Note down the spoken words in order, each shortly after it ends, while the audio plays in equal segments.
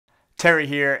Terry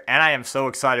here, and I am so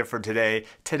excited for today.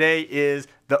 Today is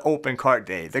the open cart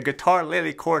day. The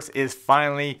Guitarlele course is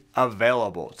finally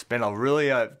available. It's been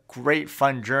a great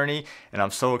fun journey, and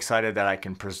I'm so excited that I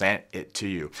can present it to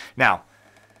you. Now,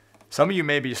 some of you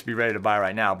may just be ready to buy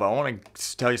right now, but I want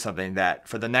to tell you something that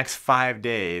for the next 5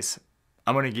 days,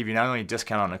 I'm going to give you not only a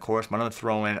discount on the course, but I'm going to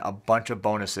throw in a bunch of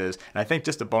bonuses. And I think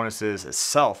just the bonuses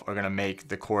itself are going to make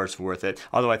the course worth it.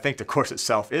 Although I think the course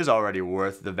itself is already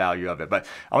worth the value of it. But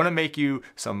I want to make you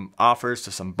some offers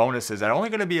to some bonuses that are only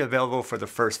going to be available for the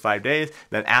first 5 days.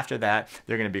 Then after that,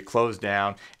 they're going to be closed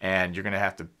down and you're going to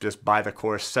have to just buy the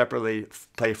course separately,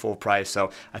 pay full price.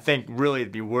 So I think really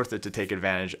it'd be worth it to take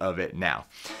advantage of it now.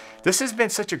 This has been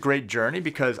such a great journey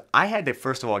because I had to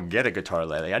first of all get a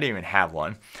Guitarlele. I didn't even have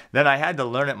one. Then I had to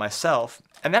learn it myself.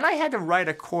 And then I had to write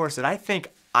a course that I think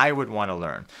I would want to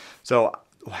learn. So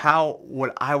how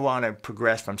would I want to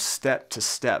progress from step to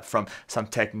step, from some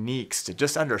techniques to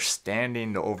just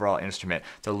understanding the overall instrument,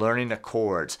 to learning the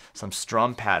chords, some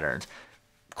strum patterns.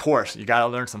 Of course, you got to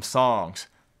learn some songs.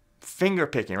 Finger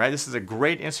picking, right? This is a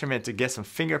great instrument to get some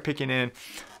finger picking in.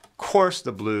 Course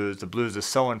the blues is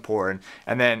so important,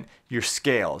 and then your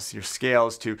scales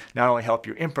to not only help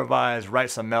you improvise, write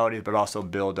some melodies, but also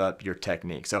build up your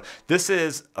technique. So this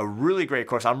is a really great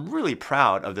course. I'm really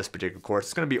proud of this particular course.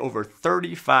 It's going to be over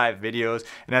 35 videos,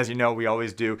 and as you know, we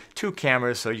always do 2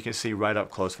 cameras so you can see right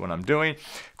up close what I'm doing.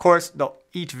 Of course,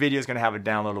 each video is going to have a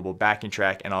downloadable backing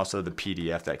track and also the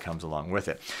PDF that comes along with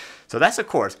it. So that's a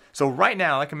course. So right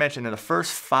now, like I mentioned, in the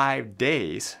first 5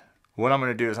 days, what I'm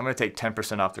going to do is I'm going to take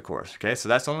 10% off the course. Okay, so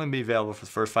that's only going to be available for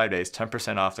the first 5 days,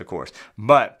 10% off the course.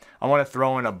 But I want to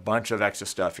throw in a bunch of extra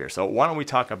stuff here. So why don't we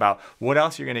talk about what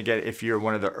else you're going to get if you're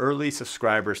one of the early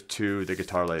subscribers to the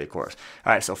Guitarlele course.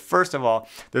 All right, so first of all,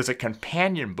 there's a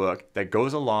companion book that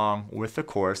goes along with the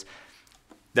course.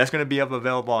 That's going to be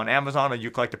available on Amazon or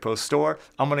ukelikethepros store.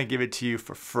 I'm going to give it to you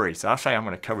for free. So I'll show you, I'm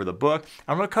going to cover the book.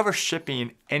 I'm going to cover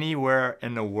shipping anywhere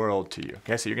in the world to you.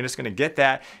 Okay, so you're just going to get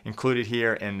that included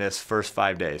here in this first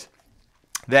 5 days.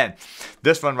 Then,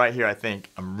 this one right here, I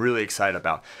think I'm really excited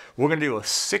about. We're going to do a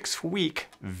 6-week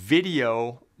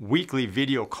weekly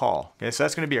video call. Okay, so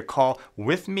that's going to be a call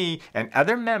with me and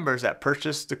other members that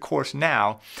purchase the course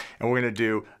now, and we're going to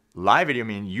do live video,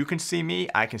 meaning you can see me,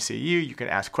 I can see you, you can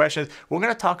ask questions. We're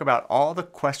going to talk about all the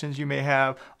questions you may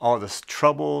have, all the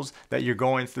troubles that you're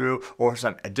going through, or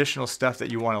some additional stuff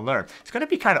that you want to learn. It's going to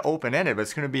be kind of open-ended, but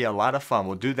it's going to be a lot of fun.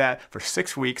 We'll do that for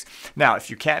 6 weeks. Now, if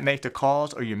you can't make the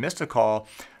calls or you missed a call,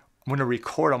 I'm going to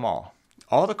record them all.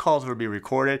 All the calls will be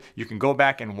recorded. You can go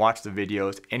back and watch the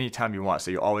videos anytime you want,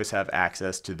 so you always have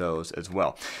access to those as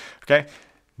well. Okay,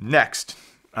 next,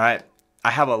 all right. I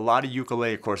have a lot of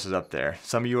ukulele courses up there.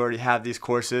 Some of you already have these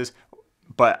courses,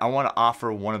 but I want to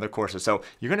offer one of the courses. So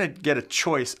you're going to get a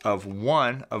choice of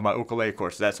one of my ukulele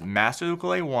courses. That's Master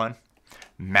Ukulele 1,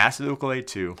 Master Ukulele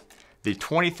 2, the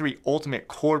 23 Ultimate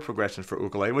Chord Progressions for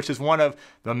Ukulele, which is one of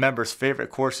the members'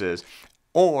 favorite courses,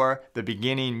 or the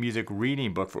Beginning Music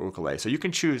Reading Book for Ukulele. So you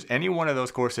can choose any one of those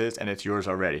courses and it's yours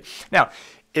already. Now,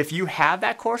 if you have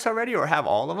that course already or have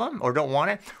all of them or don't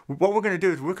want it, what we're going to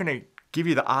do is we're going to give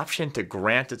you the option to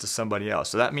grant it to somebody else.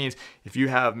 So that means if you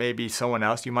have maybe someone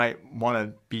else you might want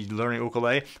to be learning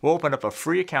ukulele, we'll open up a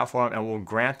free account for them and we'll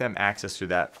grant them access to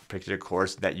that particular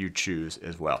course that you choose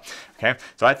as well. Okay,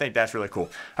 so I think that's really cool.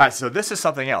 All right, so this is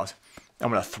something else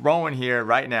I'm going to throw in here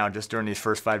right now just during these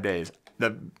first 5 days.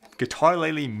 The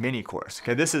Guitarlele mini course.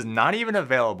 Okay, this is not even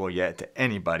available yet to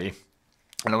anybody,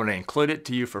 and I'm going to include it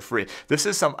to you for free. This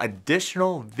is some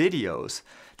additional videos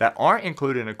that aren't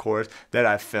included in the course that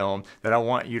I filmed that I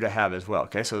want you to have as well.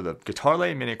 Okay, so the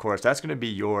Guitarlele mini course, that's going to be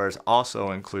yours,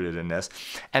 also included in this.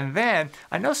 And then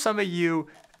I know some of you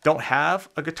don't have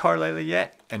a Guitarlele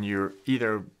yet, and you're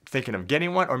either thinking of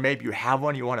getting one, or maybe you have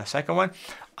one, you want a second one.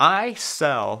 I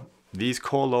sell these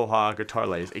KoAloha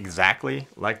Guitarleles exactly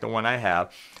like the one I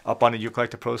have up on the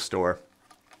ukelikethepros store.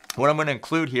 What I'm going to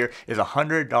include here is a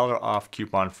 $100 off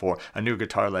coupon for a new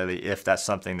Guitarlele if that's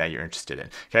something that you're interested in.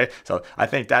 Okay, so I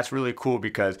think that's really cool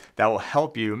because that will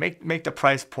help you make the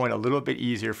price point a little bit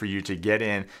easier for you to get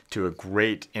in to a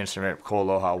great instrument,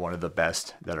 KoAloha, one of the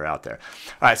best that are out there.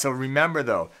 All right, so remember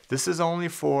though, this is only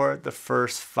for the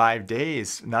first 5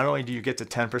 days. Not only do you get the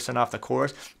 10% off the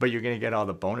course, but you're going to get all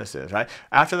the bonuses, right?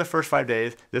 After the first 5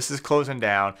 days, this is closing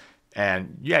down.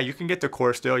 And yeah, you can get the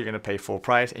course still, you're going to pay full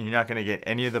price, and you're not going to get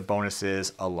any of the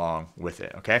bonuses along with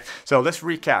it, okay? So let's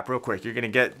recap real quick. You're going to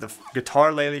get the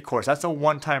Guitarlele course. That's a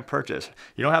one-time purchase.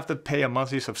 You don't have to pay a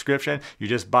monthly subscription. You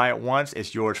just buy it once.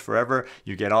 It's yours forever.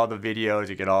 You get all the videos.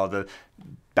 You get all the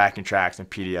backing tracks and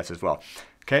PDFs as well.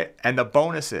 Okay, and the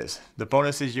bonuses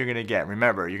you're going to get.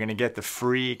 Remember, you're going to get the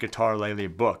free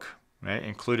Guitarlele book, right?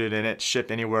 Included in it,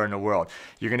 shipped anywhere in the world.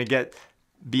 You're going to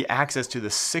be access to the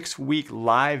 6-week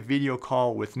live video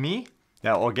call with me.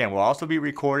 Now, again, will also be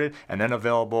recorded and then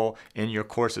available in your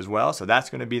course as well. So that's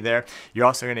going to be there. You're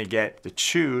also going to get to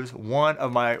choose one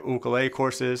of my ukulele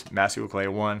courses, Master Ukulele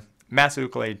 1, Master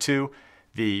Ukulele 2,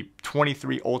 the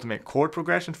 23 ultimate chord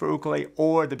progressions for ukulele,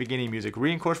 or the beginning music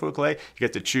reading course for ukulele. You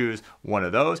get to choose one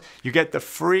of those. You get the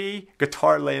free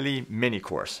Guitarlele mini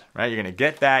course, right? You're going to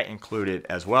get that included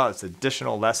as well. It's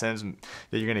additional lessons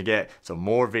that you're going to get. So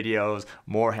more videos,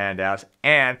 more handouts,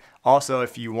 and also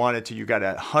if you wanted to, you got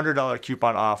a $100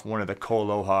 coupon off one of the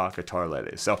KoAloha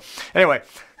Guitarleles. So anyway,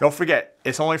 don't forget,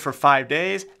 it's only for 5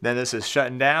 days. Then this is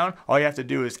shutting down. All you have to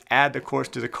do is add the course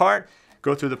to the cart,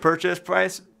 go through the purchase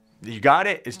price. You got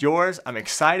it. It's yours. I'm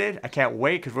excited. I can't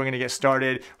wait because we're going to get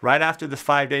started right after the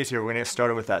 5 days here. We're going to get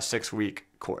started with that 6-week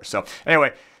course. So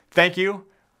anyway, thank you.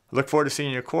 Look forward to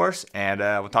seeing your course, and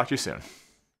we'll talk to you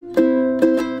soon.